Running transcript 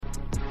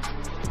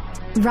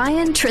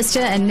Ryan, Trista,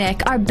 and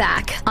Nick are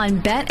back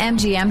on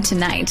BetMGM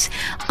tonight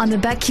on the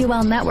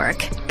BetQL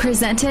network,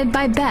 presented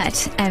by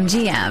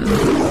BetMGM.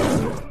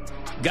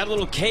 Got a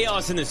little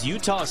chaos in this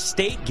Utah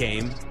State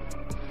game.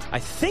 I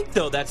think,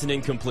 though, that's an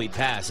incomplete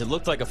pass. It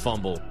looked like a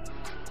fumble.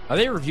 Are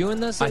they reviewing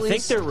this at least? I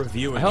think they're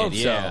reviewing it, I hope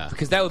yeah. so,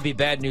 because that would be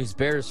bad news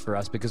bears for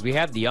us because we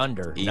have the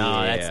under.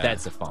 No,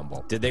 that's a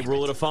fumble. Did they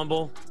rule it a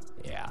fumble?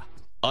 Yeah.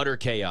 Utter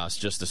chaos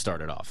just to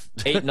start it off.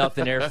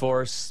 8-0 Air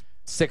Force,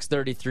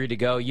 6:33 to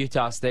go.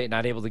 Utah State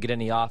not able to get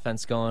any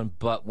offense going,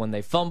 but when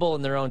they fumble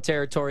in their own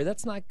territory,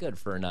 that's not good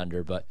for an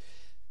under, but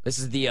this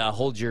is the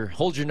hold your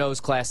nose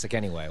classic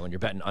anyway when you're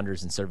betting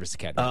unders in Service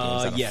Academy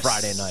games on a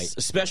Friday night.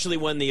 Especially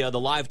when the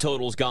live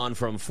total's gone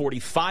from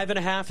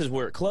 45.5 is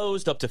where it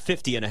closed up to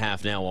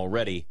 50.5 now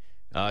already.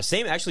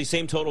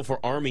 Same total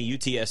for Army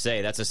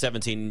UTSA. That's a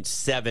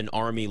 17-7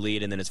 Army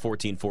lead, and then it's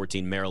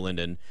 14-14 Maryland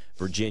and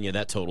Virginia.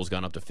 That total's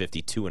gone up to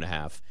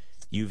 52.5.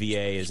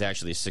 UVA is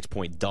actually a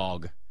 6-point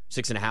dog,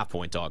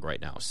 6.5-point dog right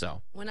now.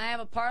 So when I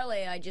have a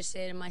parlay, I just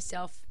say to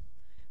myself,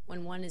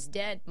 when one is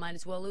dead, might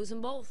as well lose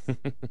them both.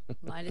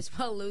 Might as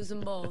well lose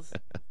them both.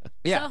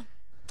 Yeah.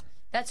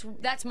 So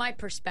that's my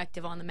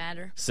perspective on the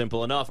matter.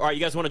 Simple enough. All right, you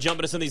guys want to jump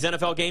into some of these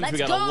NFL games? Let's we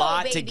got go, a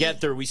lot baby. to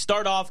get through. We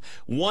start off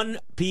 1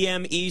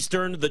 p.m.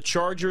 Eastern. The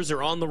Chargers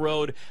are on the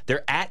road.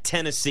 They're at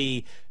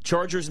Tennessee.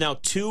 Chargers now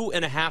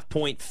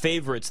 2.5-point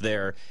favorites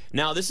there.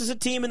 Now, this is a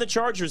team in the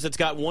Chargers that's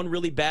got one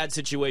really bad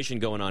situation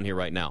going on here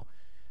right now.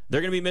 They're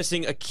going to be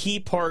missing a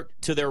key part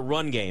to their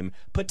run game.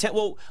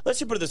 Well, let's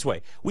just put it this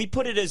way. We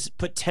put it as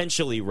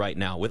potentially right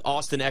now with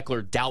Austin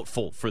Eckler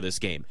doubtful for this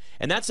game.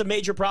 And that's a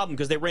major problem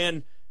because they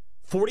ran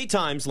 40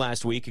 times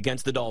last week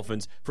against the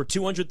Dolphins for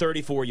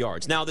 234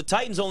 yards. Now, the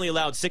Titans only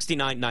allowed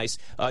 69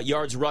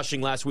 yards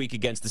rushing last week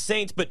against the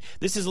Saints, but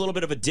this is a little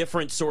bit of a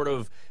different sort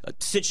of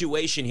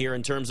situation here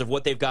in terms of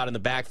what they've got in the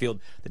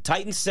backfield. The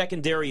Titans'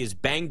 secondary is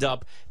banged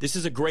up. This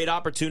is a great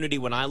opportunity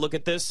when I look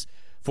at this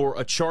for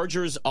a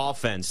Chargers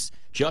offense.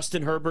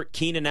 Justin Herbert,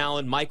 Keenan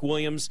Allen, Mike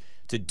Williams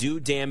to do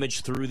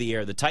damage through the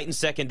air. The Titans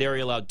secondary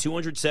allowed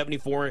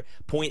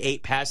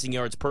 274.8 passing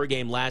yards per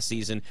game last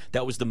season.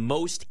 That was the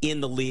most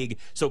in the league.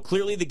 So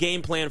clearly the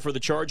game plan for the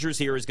Chargers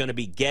here is going to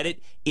be get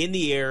it in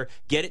the air,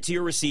 get it to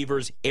your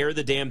receivers, air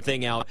the damn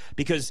thing out.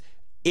 Because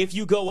if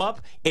you go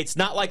up, it's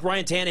not like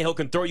Ryan Tannehill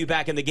can throw you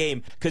back in the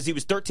game because he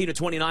was 13 of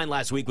 29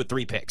 last week with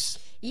 3 picks.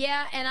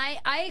 Yeah, and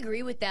I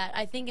agree with that.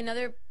 I think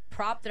another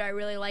prop that I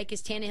really like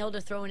is Tannehill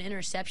to throw an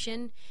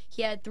interception.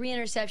 He had 3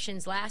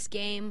 interceptions last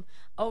game.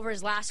 Over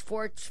his last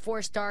four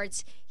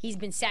starts, he's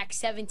been sacked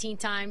 17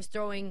 times,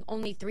 throwing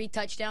only 3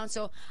 touchdowns.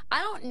 So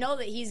I don't know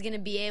that he's going to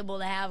be able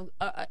to have,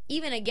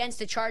 even against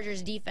the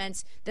Chargers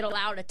defense that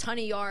allowed a ton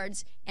of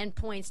yards and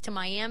points to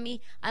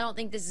Miami, I don't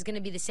think this is going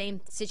to be the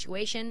same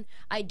situation.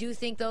 I do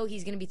think, though,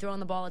 he's going to be throwing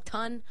the ball a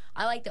ton.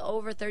 I like the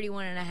over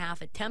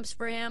 31.5 attempts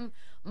for him.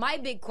 My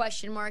big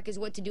question mark is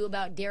what to do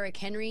about Derrick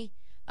Henry.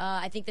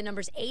 I think the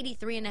number's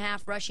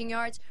 83.5 rushing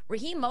yards.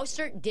 Raheem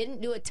Mostert didn't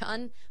do a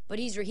ton, but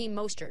he's Raheem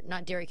Mostert,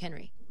 not Derrick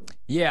Henry.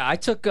 Yeah, I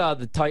took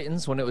the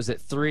Titans when it was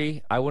at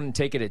 3. I wouldn't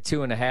take it at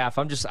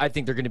 2.5. I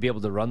think they're going to be able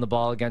to run the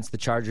ball against the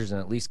Chargers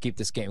and at least keep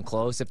this game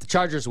close. If the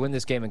Chargers win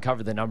this game and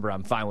cover the number,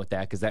 I'm fine with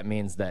that because that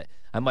means that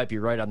I might be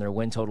right on their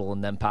win total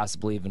and then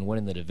possibly even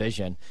winning the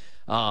division.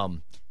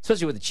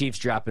 Especially with the Chiefs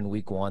dropping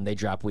week 1. They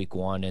dropped week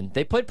 1, and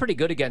they played pretty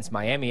good against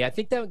Miami. I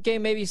think that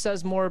game maybe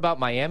says more about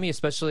Miami,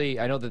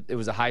 especially I know that it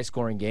was a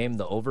high-scoring game,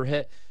 the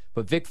overhit.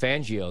 But Vic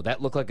Fangio, that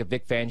looked like a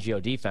Vic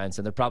Fangio defense,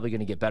 and they're probably going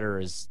to get better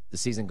as the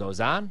season goes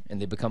on, and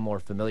they become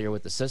more familiar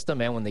with the system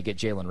and when they get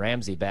Jalen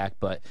Ramsey back.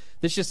 But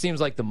this just seems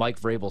like the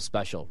Mike Vrabel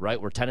special, right?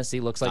 Where Tennessee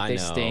looks like they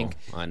stink.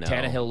 I know.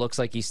 Tannehill looks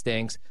like he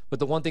stinks. But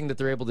the one thing that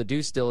they're able to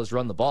do still is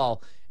run the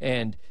ball.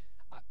 And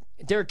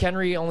Derrick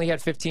Henry only had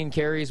 15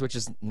 carries, which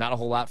is not a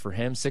whole lot for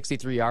him,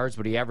 63 yards,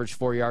 but he averaged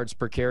 4 yards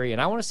per carry.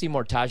 And I want to see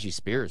more Tajee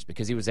Spears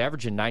because he was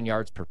averaging 9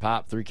 yards per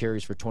pop, 3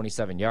 carries for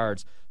 27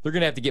 yards. They're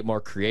going to have to get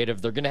more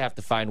creative. They're going to have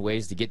to find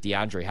ways to get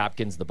DeAndre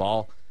Hopkins the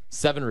ball.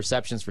 7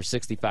 receptions for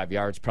 65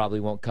 yards probably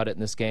won't cut it in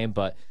this game,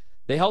 but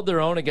they held their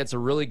own against a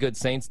really good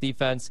Saints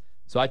defense.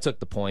 So I took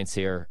the points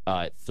here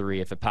at 3.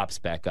 If it pops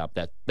back up,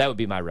 that would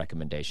be my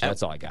recommendation.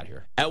 That's all I got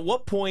here. At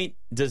what point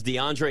does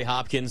DeAndre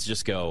Hopkins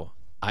just go,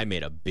 I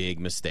made a big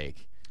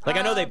mistake? Like,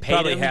 I know they paid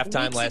probably him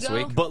halftime last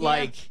week. But,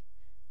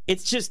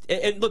 it's just,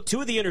 and look,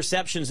 2 of the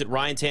interceptions that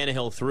Ryan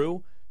Tannehill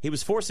threw, he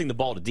was forcing the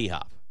ball to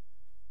D-Hop.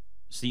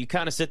 So you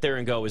kind of sit there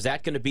and go, is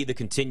that going to be the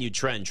continued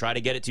trend? Try to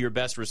get it to your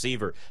best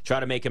receiver. Try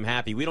to make him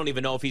happy. We don't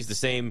even know if he's the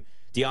same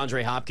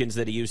DeAndre Hopkins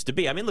that he used to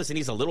be. I mean, listen,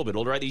 he's a little bit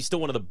older. Right? He's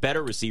still one of the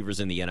better receivers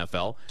in the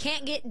NFL.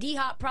 Can't get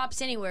D-Hop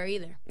props anywhere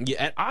either. Yeah,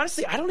 and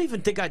honestly, I don't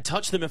even think I'd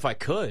touch them if I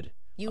could.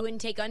 You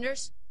wouldn't take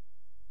unders?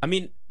 I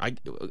mean,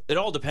 it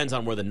all depends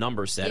on where the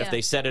number's set. Yeah. If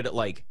they set it at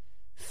like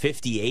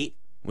 58,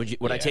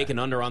 would I take an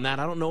under on that?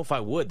 I don't know if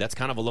I would. That's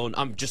kind of a low.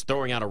 I'm just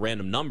throwing out a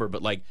random number,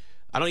 but like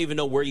I don't even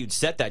know where you'd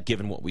set that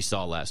given what we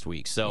saw last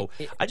week. So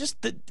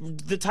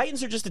the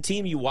Titans are just a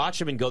team you watch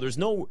them and go, there's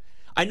no.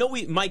 I know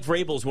Mike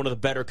Vrabel is one of the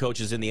better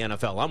coaches in the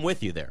NFL. I'm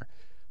with you there.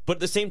 But at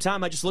the same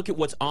time, I just look at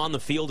what's on the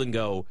field and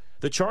go,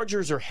 the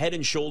Chargers are head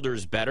and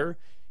shoulders better.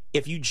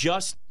 If you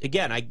just,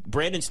 again,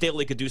 Brandon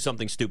Staley could do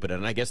something stupid,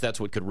 and I guess that's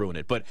what could ruin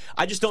it. But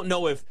I just don't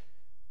know if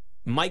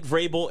Mike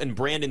Vrabel and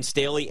Brandon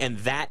Staley and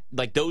that,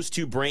 like those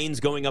two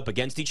brains going up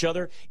against each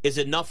other is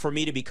enough for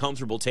me to be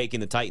comfortable taking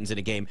the Titans in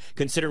a game,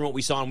 considering what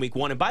we saw in week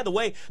 1. And by the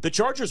way, the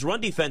Chargers'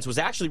 run defense was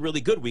actually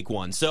really good week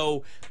 1.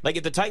 So, like,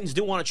 if the Titans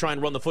do want to try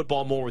and run the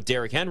football more with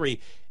Derrick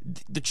Henry,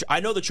 I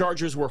know the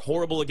Chargers were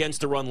horrible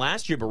against the run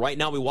last year, but right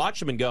now we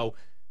watch them and go,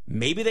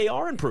 maybe they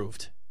are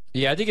improved.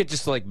 Yeah, I think it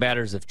just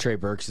matters if Trey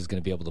Burks is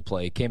going to be able to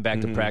play. He came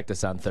back to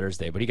practice on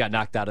Thursday, but he got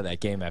knocked out of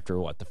that game after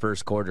the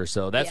first quarter.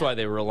 So that's why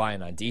they were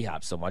relying on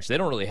D-Hop so much. They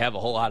don't really have a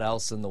whole lot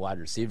else in the wide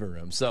receiver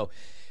room. So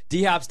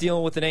D-Hop's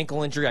dealing with an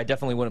ankle injury. I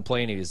definitely wouldn't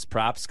play any of his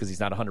props because he's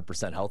not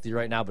 100% healthy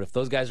right now. But if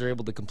those guys are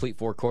able to complete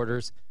 4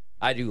 quarters,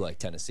 I do like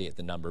Tennessee at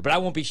the number. But I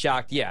won't be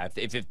shocked. Yeah,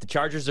 if the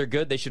Chargers are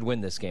good, they should win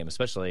this game,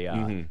 especially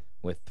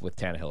with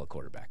Tannehill at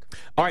quarterback.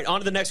 All right, on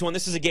to the next one.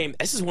 This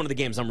is one of the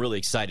games I'm really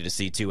excited to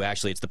see, too,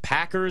 actually. It's the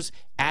Packers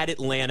at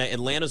Atlanta.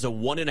 Atlanta's a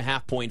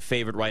 1.5-point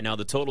favorite right now.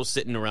 The total's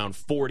sitting around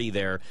 40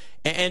 there.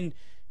 And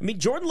I mean,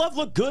 Jordan Love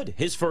looked good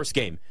his first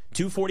game.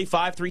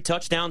 245, 3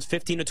 touchdowns,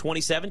 15 to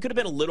 27. Could have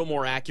been a little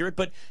more accurate,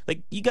 but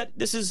like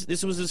this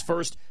was his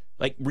first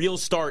real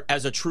start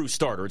as a true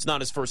starter. It's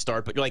not his first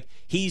start, but you're like,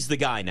 he's the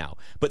guy now.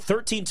 But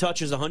 13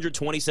 touches,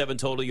 127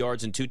 total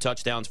yards, and 2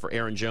 touchdowns for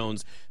Aaron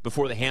Jones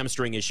before the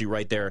hamstring issue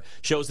right there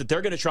shows that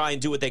they're going to try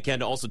and do what they can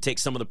to also take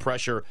some of the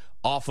pressure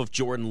off of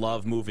Jordan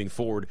Love moving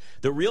forward.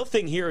 The real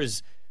thing here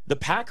is the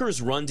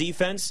Packers' run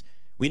defense.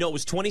 We know it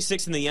was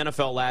 26th in the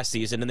NFL last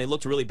season, and they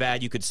looked really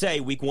bad, you could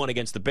say, week 1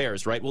 against the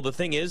Bears, right? Well, the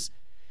thing is,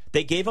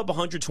 they gave up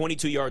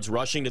 122 yards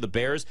rushing to the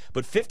Bears,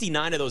 but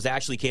 59 of those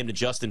actually came to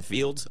Justin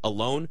Fields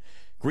alone.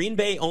 Green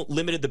Bay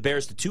limited the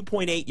Bears to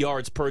 2.8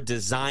 yards per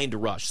designed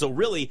rush. So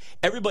really,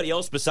 everybody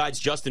else besides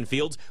Justin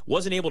Fields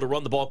wasn't able to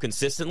run the ball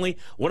consistently.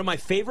 One of my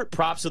favorite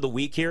props of the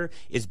week here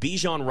is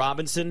Bijan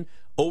Robinson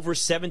over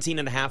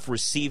 17.5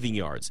 receiving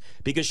yards.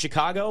 Because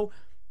Chicago,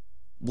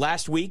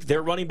 last week,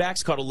 their running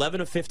backs caught 11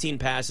 of 15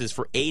 passes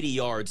for 80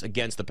 yards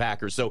against the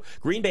Packers. So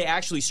Green Bay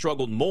actually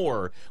struggled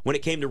more when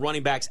it came to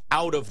running backs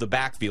out of the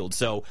backfield.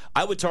 So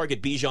I would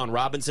target Bijan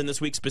Robinson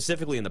this week,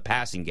 specifically in the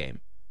passing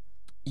game.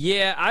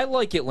 Yeah, I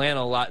like Atlanta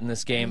a lot in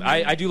this game.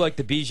 I do like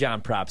the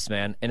Bijan props,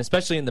 man, and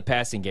especially in the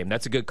passing game.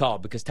 That's a good call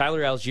because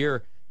Tyler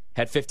Algier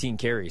had 15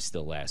 carries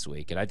still last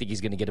week, and I think he's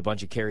going to get a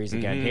bunch of carries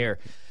again here.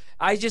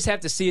 I just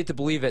have to see it to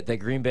believe it that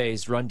Green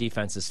Bay's run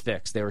defense is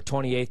fixed. They were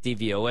 28th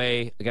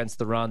DVOA against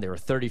the run. They were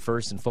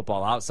 31st in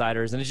Football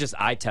Outsiders, and it's just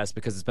eye test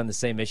because it's been the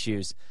same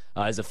issues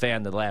as a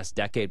fan the last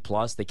decade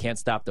plus. They can't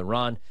stop the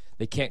run.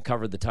 They can't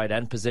cover the tight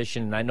end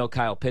position, and I know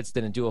Kyle Pitts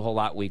didn't do a whole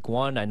lot week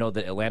 1. I know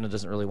that Atlanta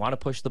doesn't really want to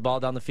push the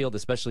ball down the field,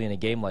 especially in a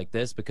game like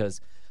this,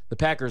 because the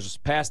Packers'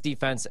 pass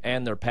defense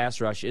and their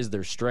pass rush is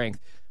their strength.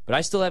 But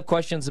I still have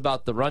questions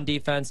about the run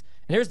defense.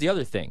 And here's the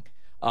other thing.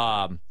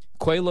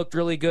 Quay looked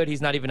really good.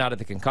 He's not even out of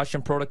the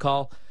concussion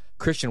protocol.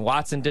 Christian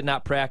Watson did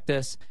not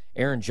practice.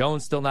 Aaron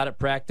Jones still not at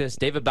practice.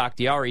 David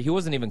Bakhtiari, he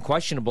wasn't even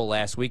questionable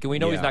last week, and we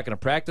know he's not going to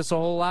practice a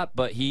whole lot,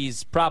 but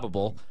he's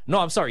probable. No,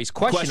 I'm sorry, he's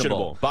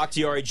questionable.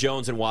 Bakhtiari,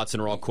 Jones, and Watson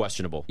are all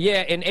questionable.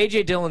 Yeah, and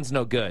A.J. Dillon's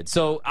no good.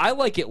 So I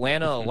like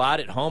Atlanta a lot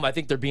at home. I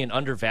think they're being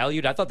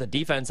undervalued. I thought the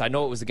defense, I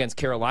know it was against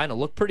Carolina,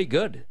 looked pretty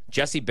good.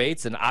 Jesse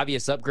Bates, an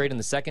obvious upgrade in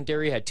the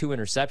secondary, had 2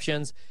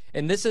 interceptions.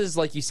 And this is,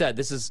 like you said,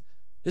 this is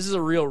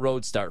a real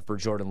road start for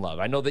Jordan Love.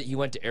 I know that he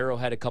went to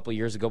Arrowhead a couple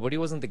years ago, but he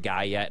wasn't the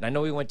guy yet. And I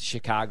know he went to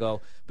Chicago,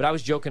 but I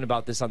was joking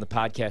about this on the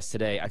podcast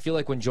today. I feel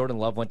like when Jordan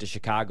Love went to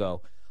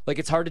Chicago,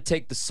 it's hard to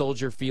take the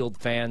Soldier Field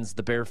fans,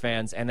 the Bear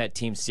fans, and that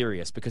team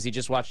serious because he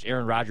just watched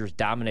Aaron Rodgers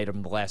dominate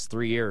him the last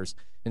 3 years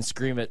and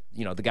scream at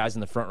the guys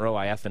in the front row,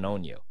 "I effing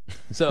own you."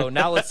 So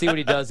now let's see what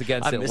he does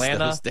against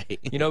Atlanta.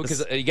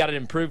 Because you got an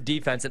improved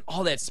defense and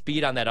all that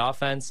speed on that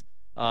offense.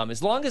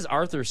 As long as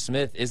Arthur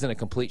Smith isn't a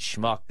complete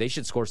schmuck, they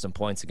should score some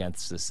points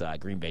against this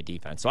Green Bay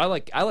defense. So I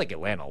like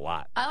Atlanta a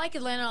lot. I like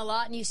Atlanta a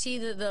lot, and you see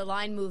that the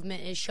line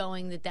movement is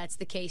showing that that's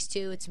the case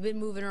too. It's been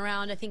moving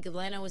around. I think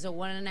Atlanta was a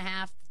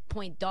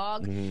 1.5-point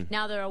dog.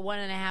 Now they're a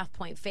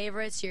 1.5-point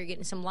favorite, so you're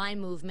getting some line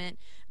movement.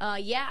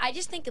 I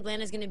just think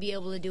Atlanta's going to be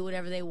able to do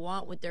whatever they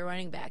want with their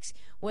running backs,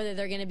 whether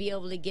they're going to be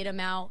able to get them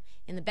out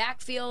in the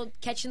backfield,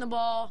 catching the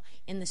ball,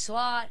 in the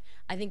slot.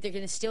 I think they're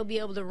going to still be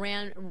able to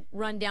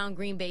run down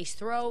Green Bay's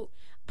throat.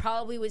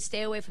 Probably would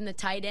stay away from the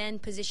tight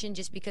end position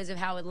just because of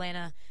how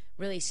Atlanta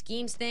really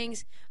schemes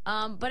things.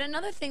 But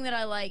another thing that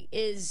I like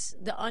is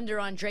the under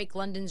on Drake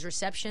London's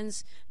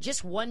receptions.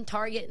 Just 1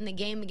 target in the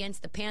game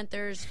against the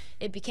Panthers.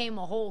 It became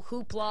a whole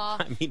hoopla.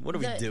 I mean, what are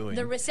we doing?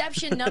 The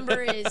reception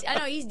number is, I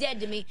know he's dead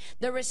to me.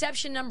 The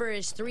reception number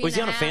is 3.5. Was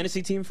he on a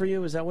fantasy team for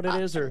you? Is that what it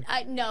is? Or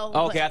no.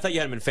 Oh, okay, I thought you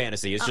had him in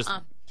fantasy. It's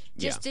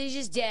He's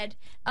just dead.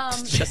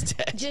 Just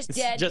dead. Just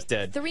dead. Just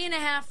dead.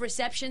 3.5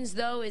 receptions,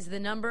 though, is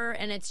the number,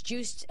 and it's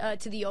juiced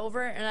to the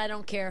over, and I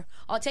don't care.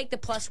 I'll take the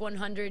plus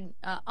 100,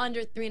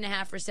 under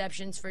 3.5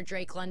 receptions for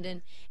Drake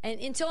London. And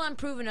until I'm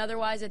proven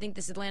otherwise, I think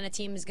this Atlanta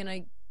team is going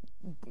to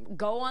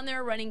go on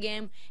their running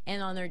game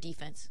and on their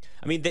defense.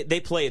 I mean, they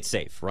play it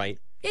safe, right?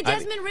 Yeah,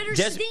 Desmond Ritter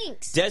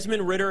stinks.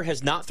 Desmond Ritter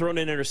has not thrown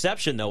an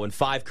interception, though, in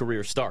 5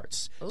 career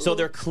starts. Ooh, so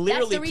they're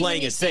clearly the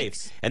playing it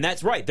safe. And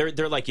that's right.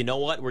 They're like, you know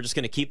what? We're just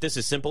going to keep this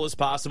as simple as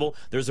possible.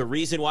 There's a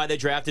reason why they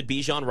drafted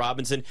Bijan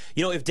Robinson.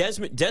 You know, if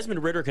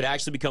Desmond Ritter could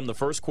actually become the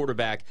first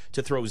quarterback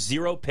to throw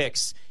 0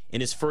 picks in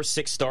his first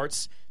 6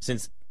 starts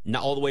since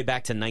all the way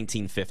back to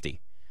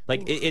 1950.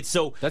 Like it's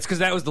so. That's because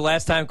that was the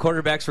last time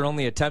quarterbacks were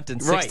only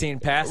attempting 16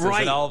 passes,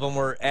 and all of them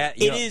were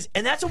at. It is,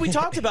 and that's what we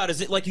talked about.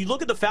 Is it like you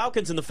look at the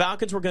Falcons, and the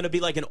Falcons were going to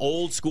be like an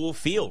old school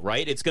feel,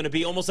 right? It's going to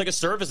be almost like a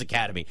service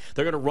academy.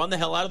 They're going to run the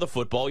hell out of the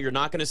football. You're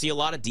not going to see a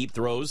lot of deep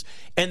throws,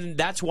 and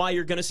that's why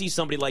you're going to see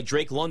somebody like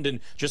Drake London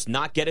just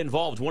not get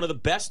involved. One of the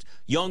best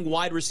young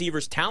wide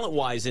receivers,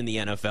 talent-wise, in the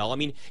NFL. I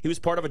mean, he was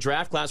part of a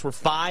draft class where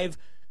 5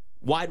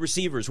 wide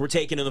receivers were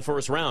taken in the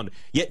first round,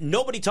 yet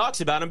nobody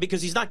talks about him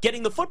because he's not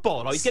getting the football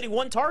at all. He's getting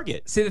 1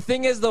 target. See, the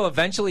thing is, though,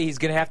 eventually he's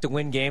going to have to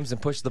win games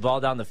and push the ball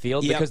down the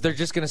field because they're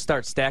just going to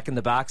start stacking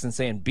the box and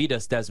saying, beat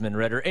us, Desmond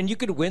Ritter. And you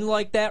could win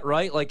like that,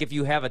 right? Like if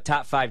you have a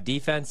top 5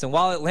 defense. And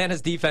while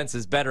Atlanta's defense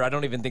is better, I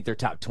don't even think they're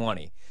top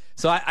 20.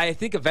 So I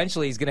think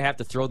eventually he's going to have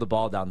to throw the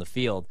ball down the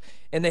field.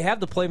 And they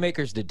have the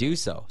playmakers to do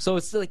so. So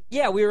it's like,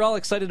 yeah, we were all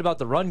excited about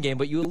the run game,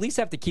 but you at least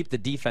have to keep the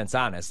defense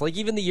honest. Like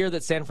even the year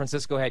that San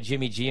Francisco had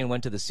Jimmy G and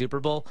went to the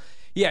Super Bowl,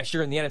 yeah,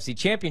 sure, in the NFC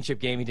Championship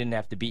game he didn't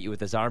have to beat you with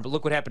his arm, but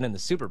look what happened in the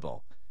Super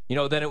Bowl. You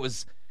know, then it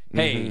was,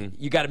 hey,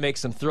 you got to make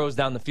some throws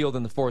down the field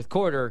in the fourth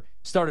quarter.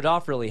 Started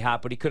off really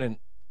hot, but he couldn't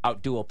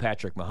outduel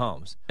Patrick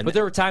Mahomes. But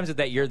there were times at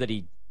that year that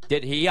he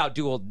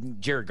outdueled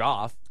Jared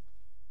Goff.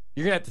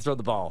 You're going to have to throw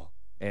the ball.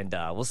 And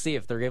we'll see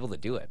if they're able to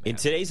do it, man. In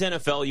today's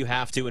NFL, you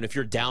have to, and if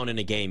you're down in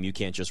a game, you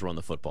can't just run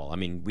the football. I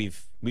mean,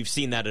 we've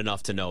seen that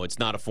enough to know it's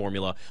not a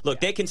formula.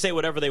 Look, they can say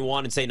whatever they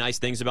want and say nice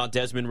things about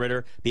Desmond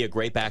Ritter, be a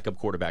great backup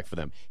quarterback for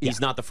them.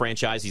 He's not the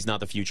franchise. He's not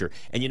the future.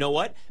 And you know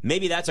what?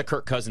 Maybe that's a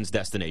Kirk Cousins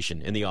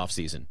destination in the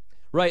offseason.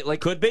 Right,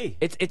 like could be.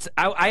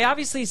 I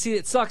obviously see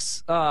it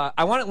sucks.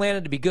 I want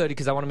Atlanta to be good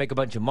because I want to make a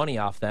bunch of money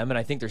off them, and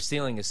I think their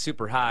ceiling is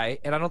super high.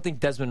 And I don't think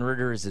Desmond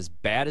Ritter is as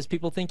bad as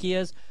people think he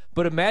is.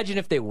 But imagine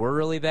if they were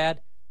really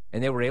bad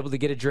and they were able to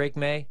get a Drake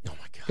May. Oh my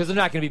God! Because they're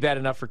not going to be bad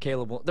enough for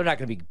Caleb. They're not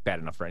going to be bad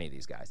enough for any of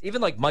these guys.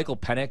 Even like Michael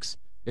Penix,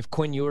 if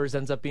Quinn Ewers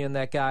ends up being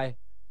that guy,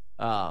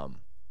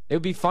 it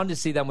would be fun to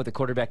see them with a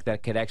quarterback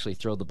that could actually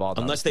throw the ball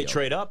down unless the they field.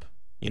 trade up.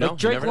 You know, like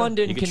Drake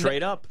London you can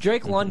trade up.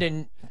 Drake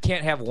London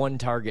can't have 1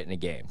 target in a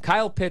game.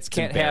 Kyle Pitts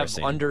can't have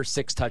under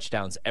 6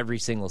 touchdowns every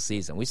single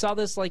season. We saw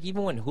this like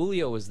even when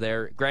Julio was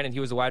there. Granted, he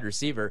was a wide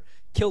receiver.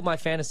 Killed my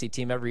fantasy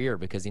team every year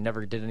because he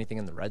never did anything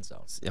in the red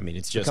zone. I mean,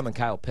 it's just becoming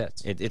Kyle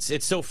Pitts.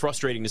 It's so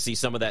frustrating to see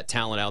some of that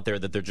talent out there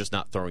that they're just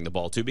not throwing the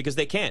ball to because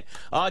they can't.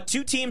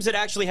 2 teams that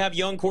actually have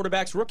young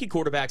quarterbacks, rookie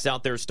quarterbacks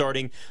out there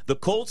starting. The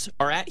Colts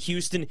are at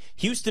Houston.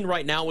 Houston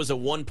right now is a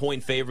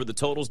 1-point favorite. The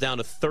total's down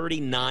to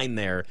 39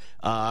 there.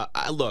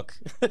 Look,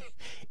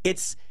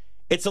 it's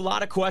a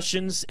lot of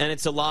questions and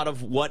it's a lot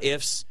of what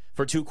ifs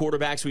for 2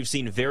 quarterbacks we've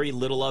seen very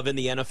little of in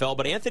the NFL.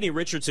 But Anthony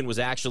Richardson was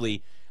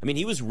actually, I mean,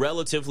 he was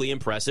relatively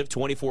impressive.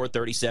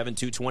 24-37,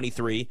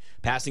 223,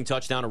 passing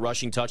touchdown, a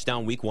rushing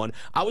touchdown week 1.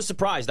 I was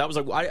surprised. I was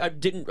like, I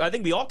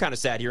think we all kind of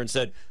sat here and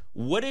said,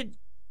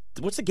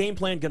 what's the game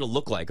plan going to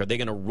look like? Are they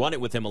going to run it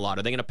with him a lot?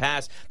 Are they going to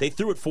pass? They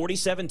threw it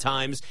 47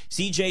 times.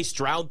 C.J.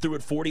 Stroud threw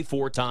it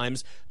 44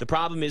 times. The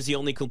problem is he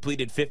only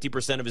completed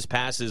 50% of his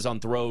passes on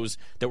throws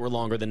that were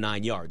longer than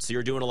 9 yards. So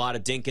you're doing a lot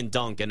of dink and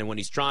dunk, and then when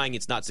he's trying,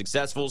 it's not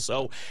successful.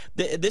 So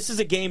this is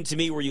a game to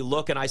me where you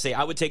look and I say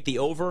I would take the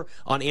over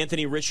on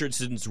Anthony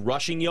Richardson's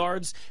rushing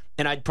yards,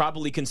 and I'd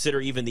probably consider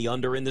even the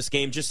under in this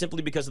game just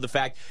simply because of the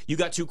fact you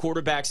got 2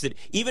 quarterbacks that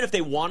even if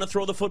they want to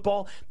throw the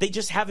football, they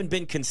just haven't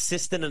been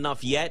consistent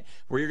enough yet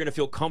where you're going to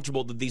feel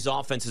comfortable that these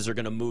offenses are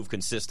going to move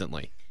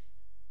consistently.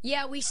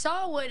 Yeah, we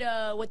saw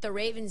what the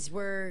Ravens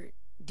were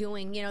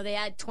doing. You know, they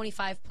had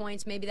 25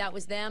 points. Maybe that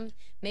was them.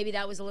 Maybe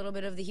that was a little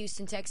bit of the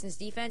Houston Texans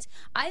defense.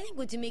 I think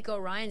with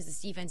DeMeco Ryans,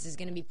 this defense is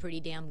going to be pretty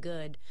damn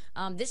good.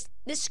 This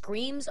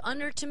screams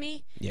under to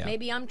me. Yeah.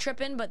 Maybe I'm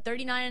tripping, but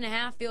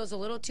 39.5 feels a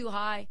little too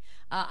high.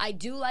 I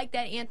do like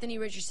that Anthony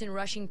Richardson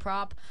rushing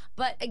prop.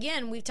 But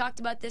again, we've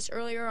talked about this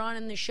earlier on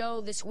in the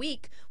show this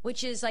week,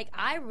 which is like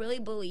I really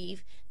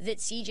believe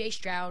that C.J.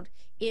 Stroud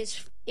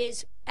is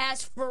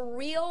as for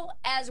real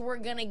as we're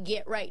going to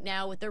get right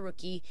now with the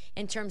rookie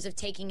in terms of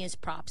taking his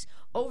props.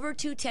 Over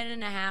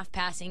 210.5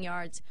 passing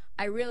yards.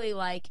 I really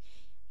like,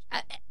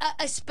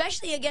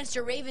 especially against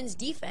a Ravens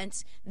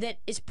defense that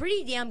is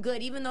pretty damn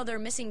good, even though they're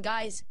missing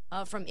guys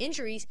from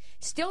injuries,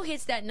 still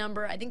hits that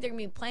number. I think they're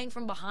going to be playing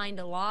from behind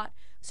a lot.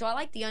 So I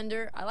like the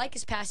under. I like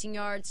his passing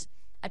yards.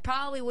 I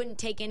probably wouldn't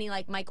take any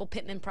like Michael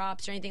Pittman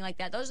props or anything like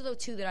that. Those are the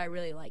 2 that I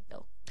really like,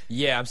 though.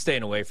 Yeah, I'm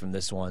staying away from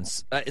this one.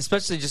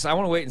 Especially just, I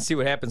want to wait and see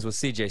what happens with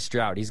C.J.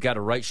 Stroud. He's got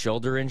a right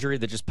shoulder injury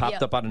that just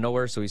popped up out of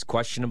nowhere, so he's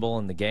questionable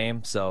in the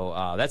game.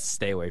 So that's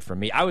stay away from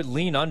me. I would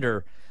lean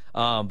under,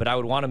 but I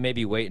would want to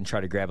maybe wait and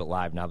try to grab it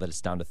live now that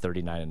it's down to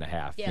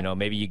 39.5. Yeah. You know,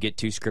 maybe you get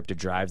 2 scripted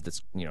drives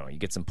that's, you know, you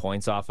get some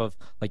points off of.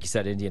 Like you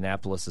said,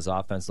 Indianapolis'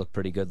 offense looked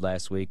pretty good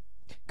last week.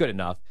 good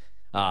enough.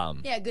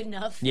 Yeah, good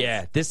enough.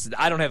 Yeah,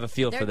 I don't have a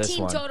feel for this Their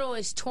one. team total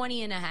is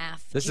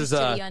 20.5. This is to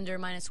the under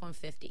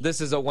 -150.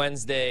 This is a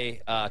Wednesday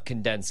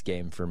condensed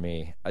game for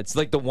me. It's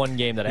like the one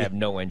game that I have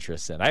no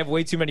interest in. I have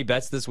way too many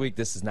bets this week.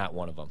 This is not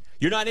one of them.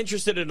 You're not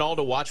interested at all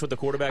to watch what the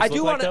quarterbacks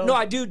look like, though? No,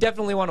 I do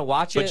definitely want to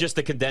watch it. But just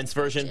the condensed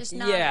version? Just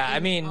not Yeah, in I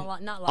mean,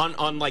 not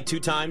on like 2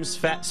 times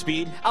fat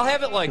speed? I'll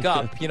have it like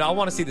up. I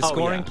want to see the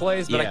scoring yeah.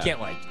 plays, but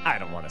Yeah. I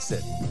don't want to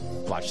sit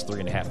and watch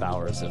 3.5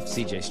 hours of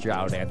C.J.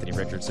 Stroud, Anthony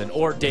Richardson,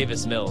 or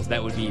Davis Mills.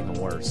 That would be even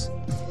worse.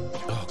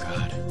 Oh,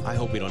 God. I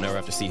hope we don't ever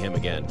have to see him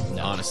again,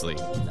 honestly.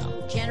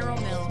 No. General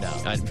Mills.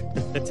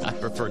 No. I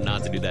prefer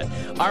not to do that.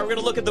 All right, we're going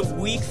to look at the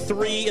Week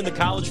 3 in the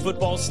college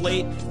football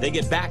slate. They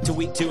get back to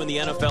Week 2 in the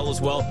NFL as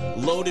well.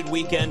 Loaded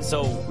weekend,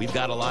 so we've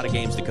got a lot of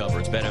games to cover.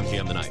 It's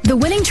BetMGM tonight. The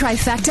winning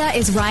trifecta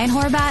is Ryan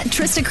Horvat,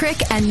 Trista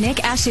Crick, and Nick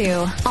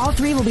Ashew. All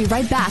three will be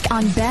right back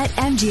on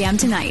BetMGM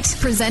tonight.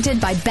 Presented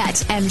by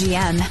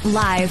BetMGM.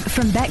 Live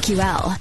from BetQL.